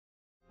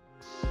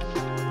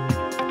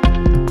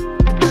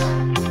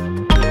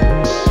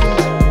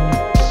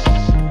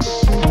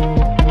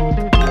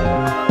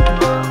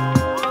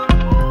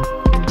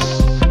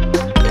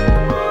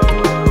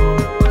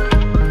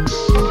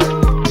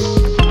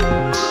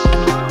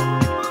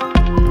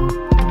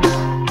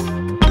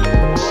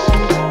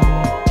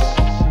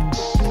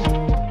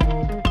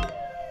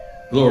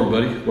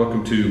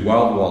welcome to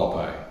Wild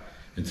Hualapai.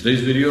 In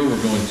today's video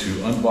we're going to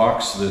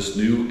unbox this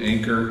new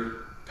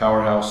Anker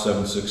PowerHouse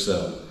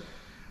 767.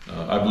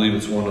 I believe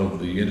it's one of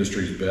the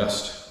industry's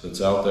best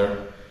that's out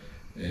there,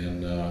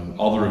 and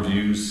all the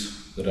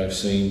reviews that I've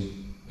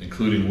seen,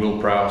 including Will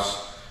Prowse,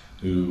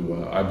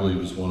 who I believe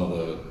is one of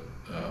the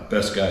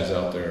best guys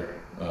out there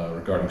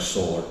regarding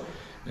solar,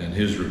 and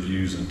his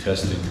reviews and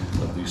testing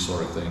of these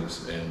sort of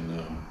things,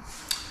 and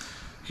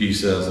he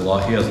has a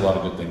lot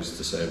of good things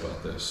to say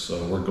about this.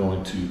 So we're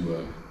going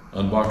to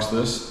unbox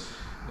this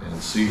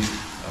and see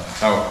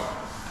how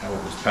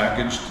it was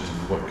packaged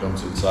and what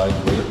comes inside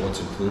with it, what's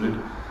included.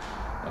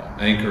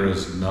 Anker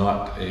is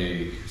not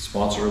a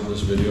sponsor of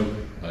this video.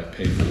 I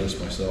paid for this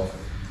myself.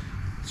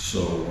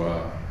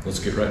 So let's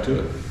get right to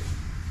it.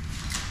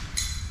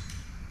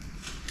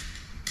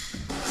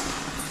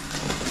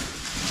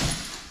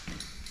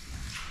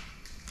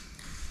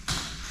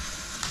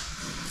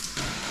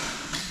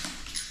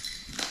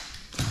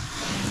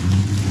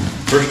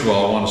 First of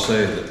all, I want to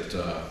say that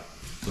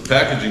the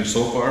packaging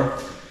so far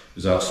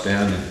is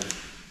outstanding.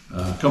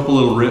 A couple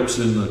little rips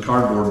in the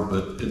cardboard,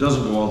 but it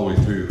doesn't go all the way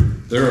through.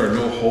 There are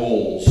no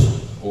holes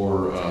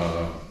or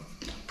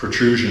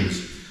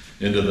protrusions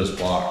into this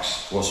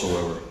box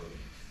whatsoever.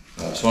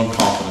 So I'm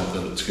confident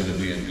that it's going to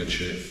be in good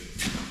shape.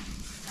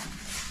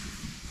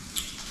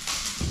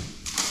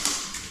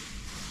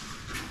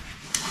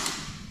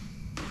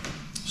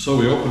 So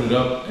we open it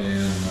up,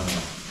 and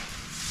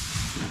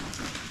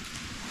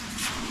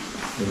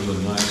there's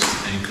a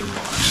nice Anker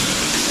box.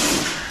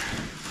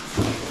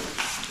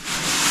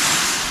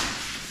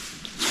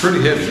 It's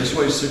pretty heavy. This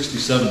weighs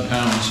 67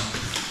 pounds.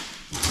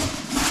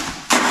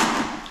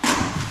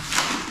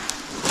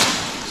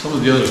 Some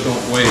of the others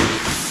don't weigh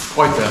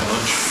quite that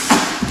much.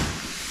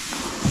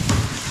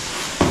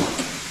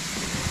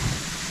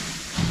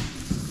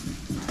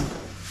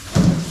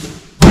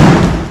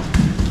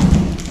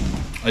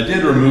 I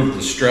did remove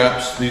the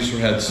straps. These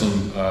had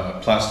some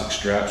plastic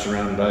straps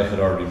around it. I had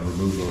already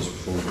removed those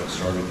before we got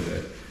started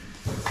today.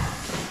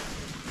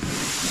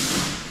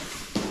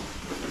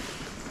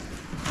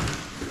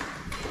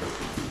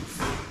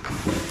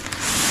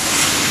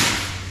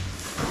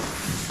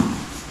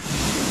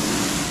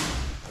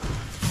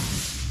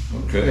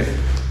 Okay,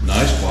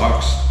 nice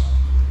box.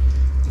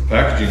 The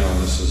packaging on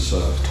this is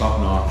top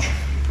notch.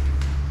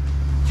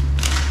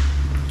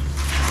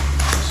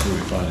 Let's see what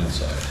we find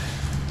inside.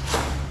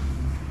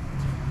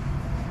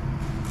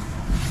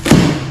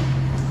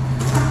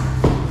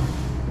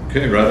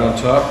 Okay, right on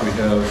top we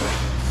have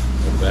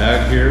a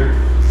bag here.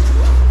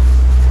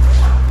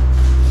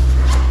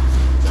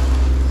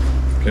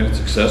 Okay, it's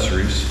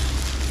accessories.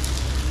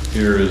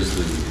 Here is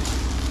the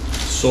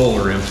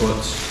solar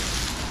inputs.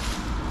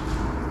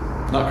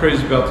 Not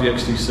crazy about the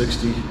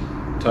XT60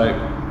 type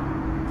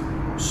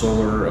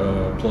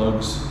solar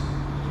plugs.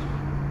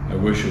 I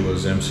wish it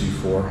was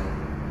MC4.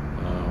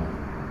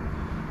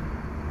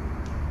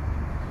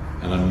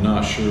 And I'm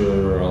not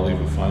sure I'll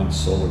even find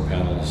solar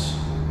panels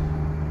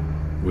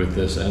with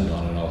this end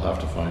on it. I'll have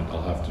to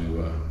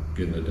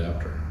get an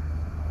adapter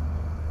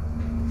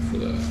for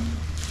that.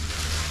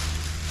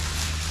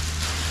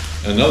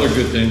 Another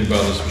good thing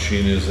about this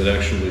machine is it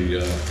actually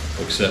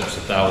accepts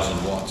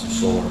 1,000 watts of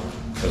solar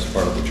as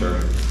part of the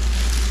charging.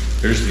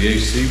 Here's the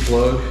AC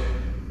plug,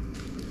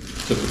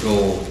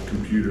 typical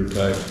computer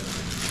type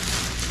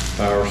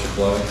power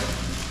supply,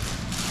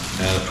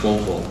 and a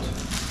 12-volt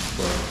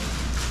plug.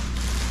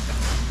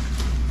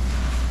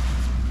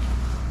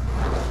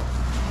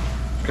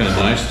 Kind of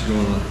nice to go in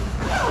a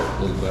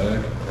little bag.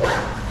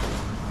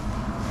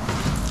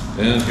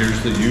 And here's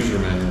the user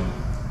manual.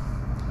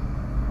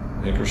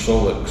 Anker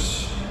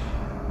SOLIX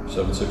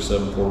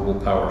 767 portable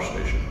power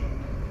station.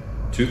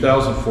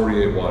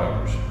 2,048 watt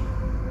hours.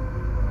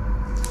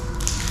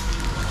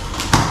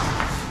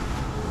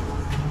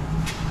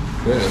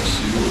 Okay, let's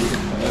see what we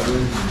have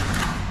in.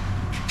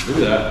 Look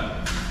at that.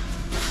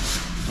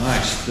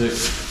 Nice thick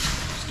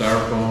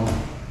styrofoam.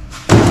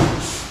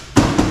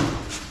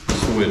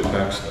 That's the way to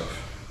pack stuff.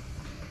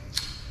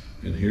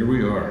 And here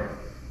we are.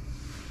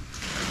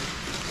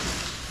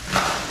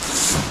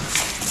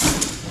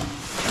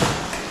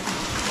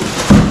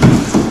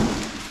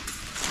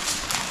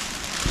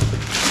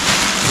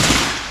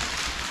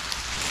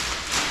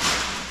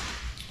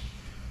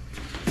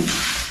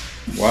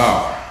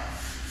 Wow.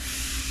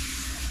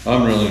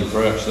 I'm really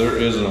impressed. There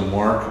isn't a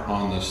mark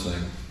on this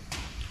thing.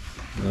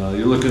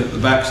 You're looking at the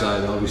back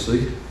side,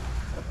 obviously.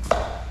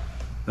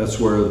 That's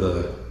where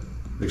the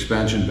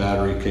expansion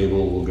battery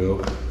cable will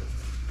go.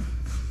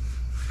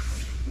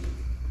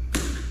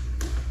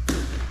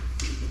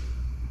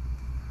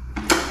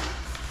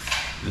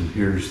 And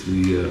here's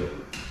the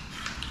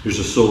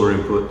solar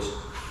input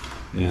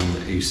and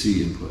the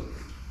AC input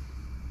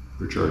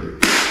for charging.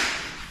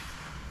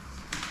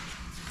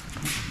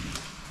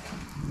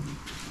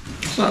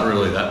 It's not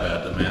really that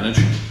bad to manage.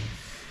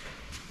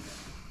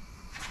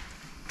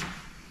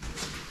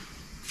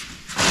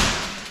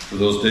 For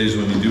those days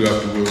when you do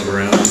have to wheel it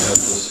around, you have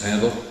this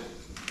handle.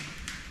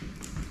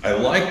 I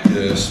like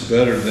this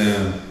better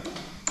than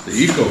the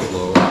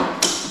EcoFlow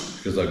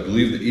because I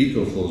believe the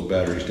EcoFlow's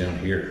battery's down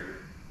here.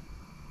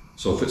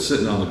 So if it's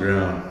sitting on the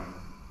ground,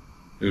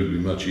 it would be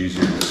much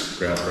easier to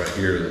grab it right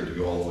here than to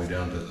go all the way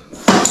down to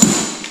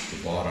the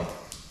bottom.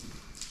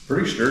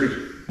 Pretty sturdy.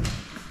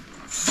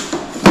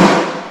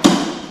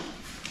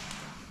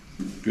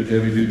 Good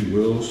heavy duty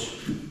wheels.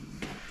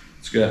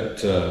 It's got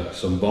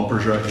some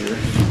bumpers right here.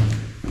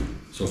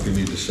 So if you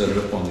need to set it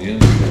up on the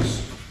end,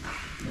 there's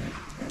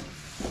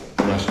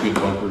nice good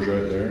bumpers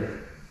right there.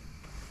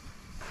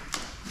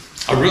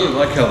 I really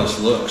like how this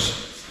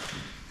looks.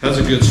 Has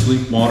a good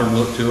sleek modern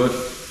look to it.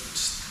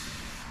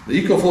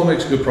 The EcoFlow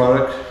makes a good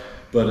product,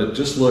 but it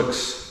just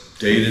looks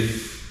dated.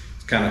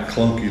 It's kind of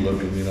clunky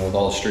looking, you know, with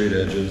all the straight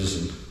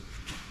edges. And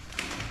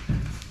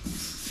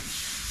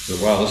so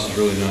wow, this is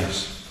really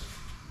nice.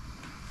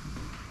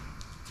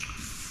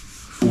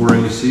 4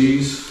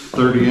 ACs,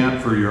 30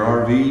 amp for your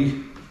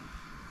RV,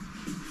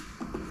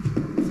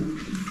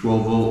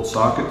 12 volt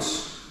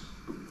sockets,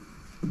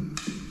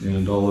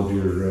 and all of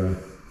your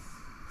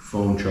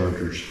phone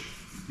chargers,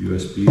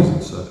 USBs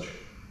and such.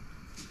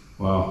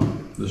 Wow,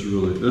 this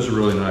is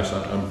really nice.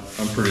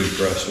 I'm pretty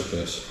impressed with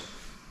this.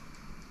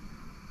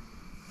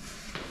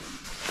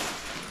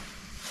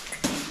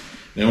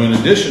 Now, in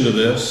addition to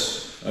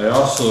this, I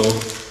also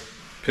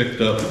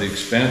picked up the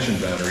expansion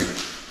battery,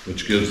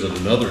 which gives it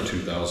another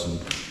 2,000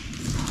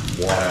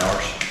 watt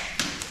hours.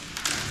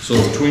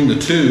 So between the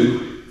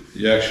two,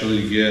 you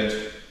actually get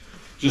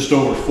just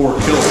over 4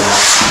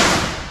 kilowatts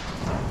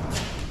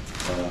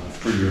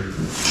for your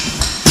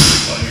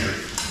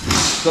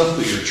stuff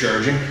that you're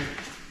charging.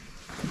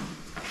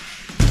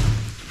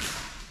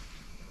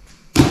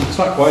 It's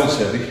not quite as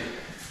heavy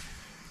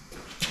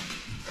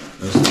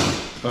as the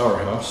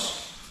PowerHouse.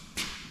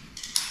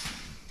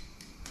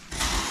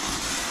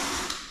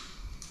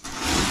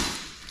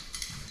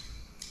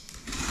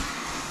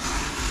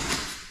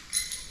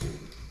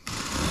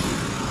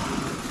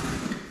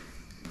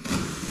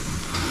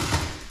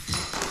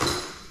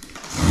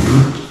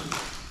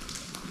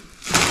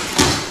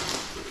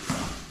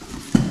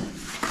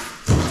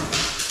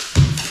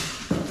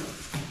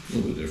 A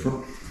little bit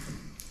different.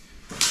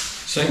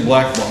 Same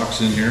black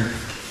box in here.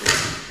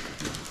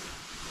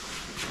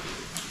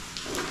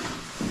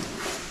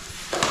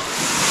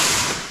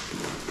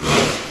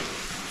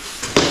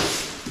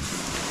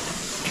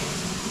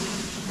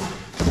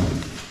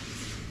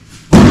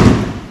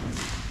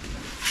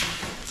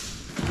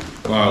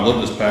 Wow, I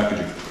love this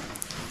packaging.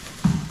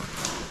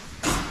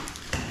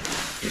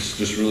 It's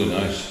just really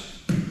nice.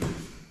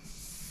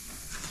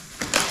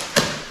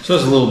 It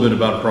says a little bit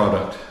about a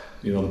product,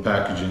 you know, the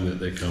packaging that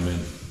they come in.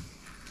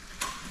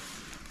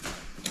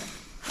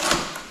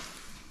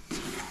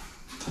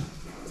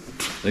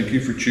 Thank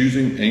you for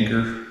choosing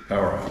Anker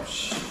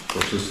PowerHouse. Of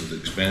course, this is the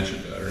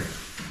expansion battery.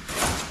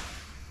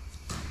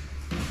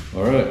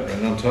 All right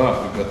on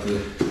top, we've got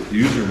the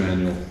user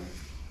manual.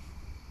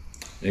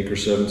 Anker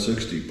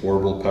 760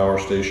 portable power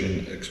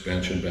station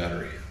expansion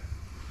battery.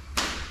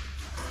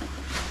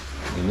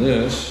 And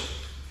this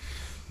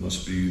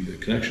must be the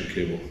connection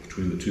cable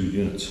between the two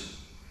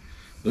units.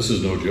 This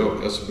is no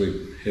joke. That's a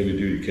big heavy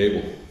duty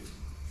cable.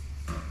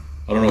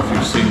 I don't know if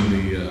you've seen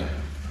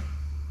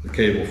the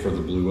cable for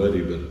the Blue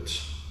Eddy, but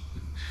it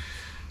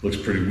looks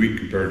pretty weak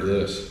compared to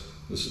this.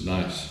 This is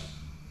nice.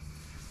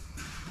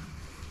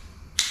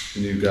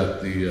 And you've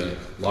got the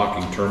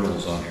locking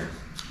terminals on here.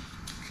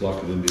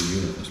 Lock it into a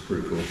unit. That's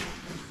pretty cool.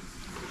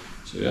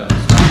 So yeah,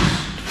 that's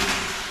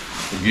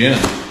nice.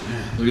 Again,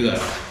 man, look at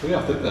that. Look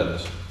how thick that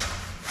is.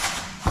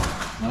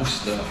 Nice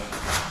stuff.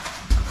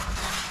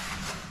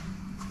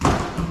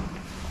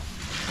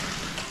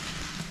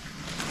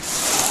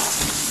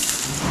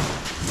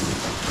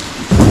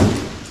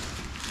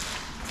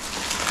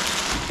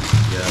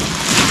 Yeah,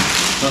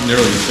 not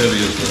nearly as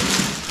heavy as the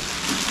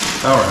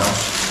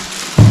PowerHouse.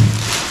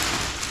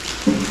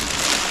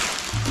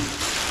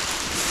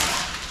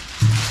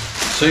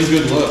 Same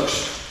good looks,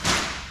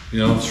 you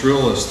know, it's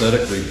real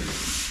aesthetically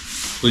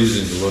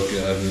pleasing to look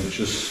at. I mean, it's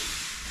just,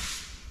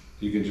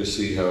 you can just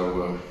see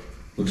how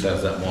looks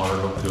has that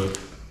modern look to it.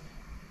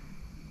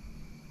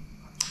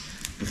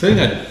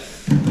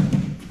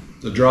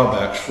 The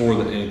drawbacks for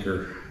the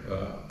Anker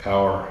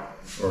power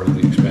or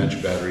the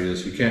expansion battery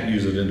is you can't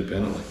use it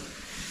independently.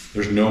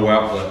 There's no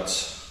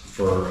outlets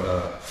for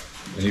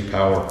any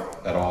power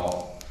at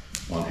all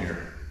on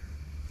here,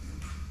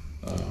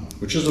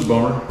 which is a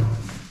bummer.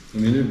 I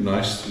mean, it'd be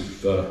nice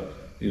if,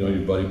 you know,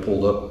 your buddy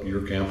pulled up, you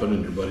were camping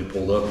and your buddy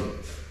pulled up and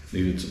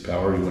needed some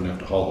power. You wouldn't have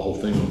to haul the whole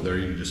thing over there.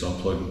 You could just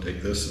unplug and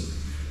take this and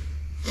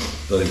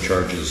let him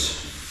charge his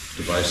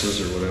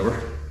devices or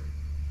whatever.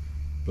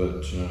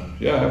 But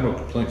yeah, I have no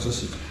complaints.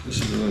 This is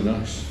really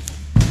nice.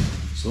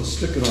 So let's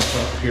stick it on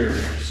top here,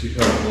 see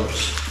how it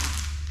looks.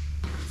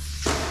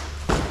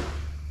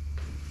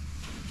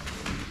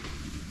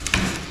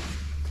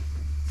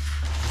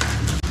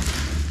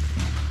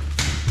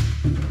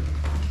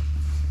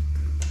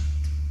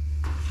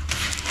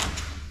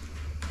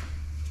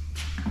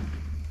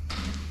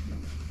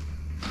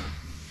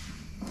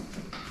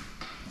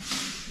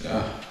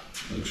 Yeah,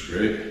 looks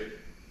great.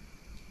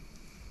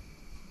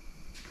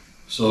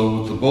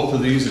 So with both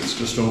of these, it's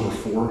just over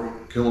 4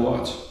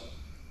 kilowatts.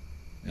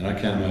 And I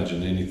can't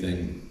imagine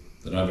anything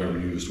that I've ever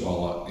used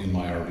while in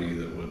my RV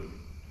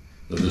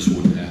that this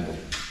wouldn't handle.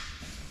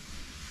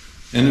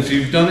 And if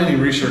you've done any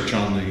research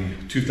on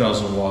the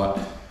 2,000 watt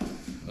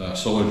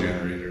solar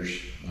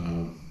generators,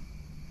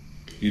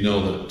 you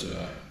know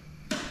that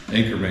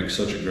Anker makes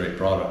such a great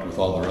product with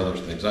all their other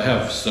things. I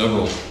have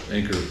several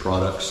Anker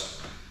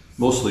products,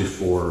 mostly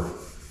for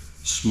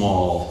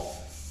small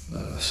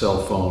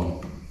cell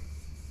phone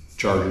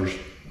chargers,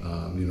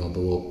 you know, the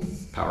little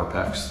power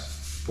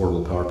packs,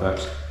 portable power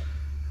packs.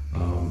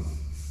 And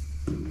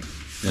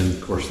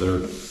of course they're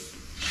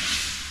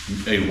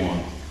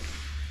A1.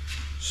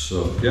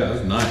 So yeah,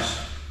 that's nice.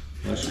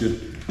 Nice,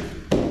 good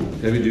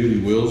heavy duty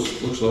wheels,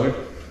 looks like.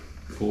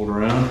 Pull it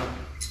around.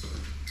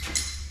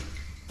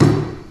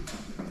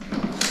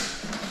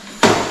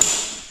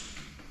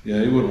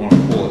 Yeah, you wouldn't want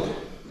to pull it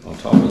on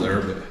top of there,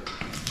 but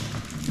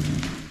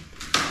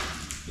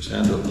just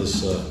handle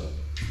this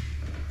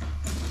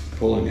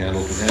pulling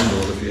handle could handle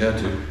it if you had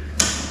to.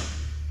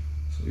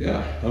 So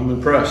yeah, I'm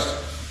impressed.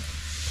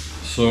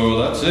 So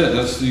that's it.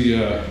 That's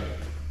the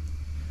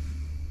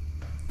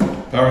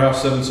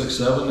PowerHouse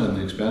 767 and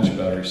the expansion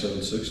battery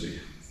 760.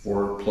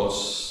 4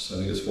 plus, I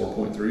think it's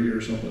 4.3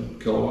 or something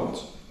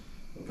kilowatts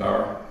of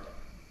power.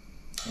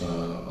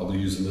 I'll be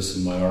using this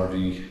in my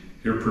RV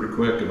here pretty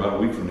quick, about a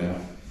week from now.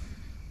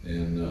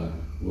 And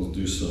we'll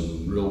do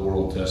some real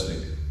world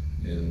testing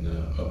and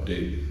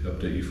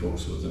update you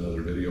folks with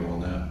another video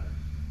on that.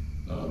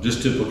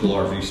 Just typical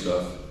RV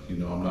stuff. You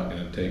know, I'm not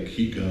going to take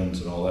heat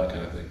guns and all that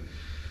kind of thing.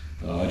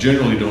 I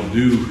generally don't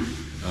do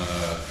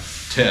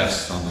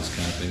tests on this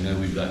kind of thing. I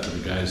leave that to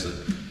the guys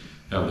that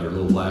have their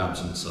little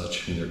labs and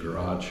such in their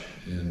garage.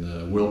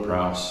 And Will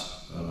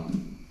Prowse,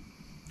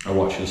 I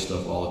watch his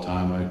stuff all the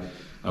time.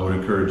 I would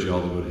encourage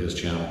y'all to go to his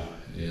channel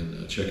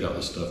and check out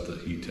the stuff that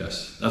he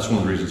tests. That's one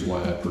of the reasons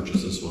why I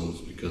purchased this one,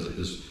 was because of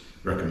his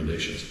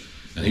recommendations.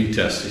 And he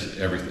tests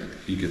everything.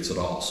 He gets it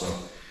all. So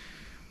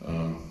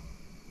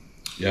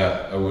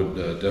yeah, I would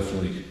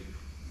definitely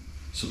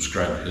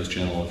subscribe to his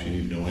channel if you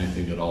need to know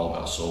anything at all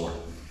about solar.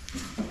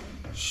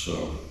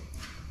 So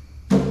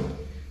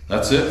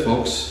that's it,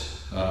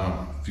 folks.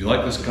 If you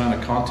like this kind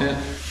of content,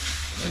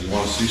 you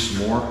want to see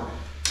some more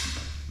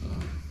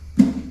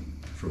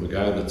from a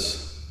guy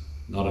that's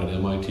not an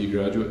MIT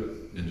graduate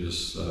and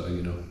just,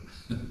 you know,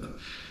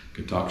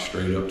 can talk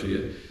straight up to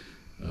you,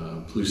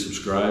 please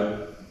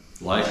subscribe,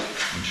 like,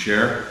 and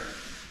share,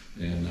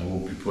 and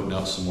we'll be putting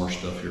out some more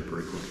stuff here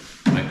pretty quick.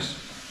 Thanks.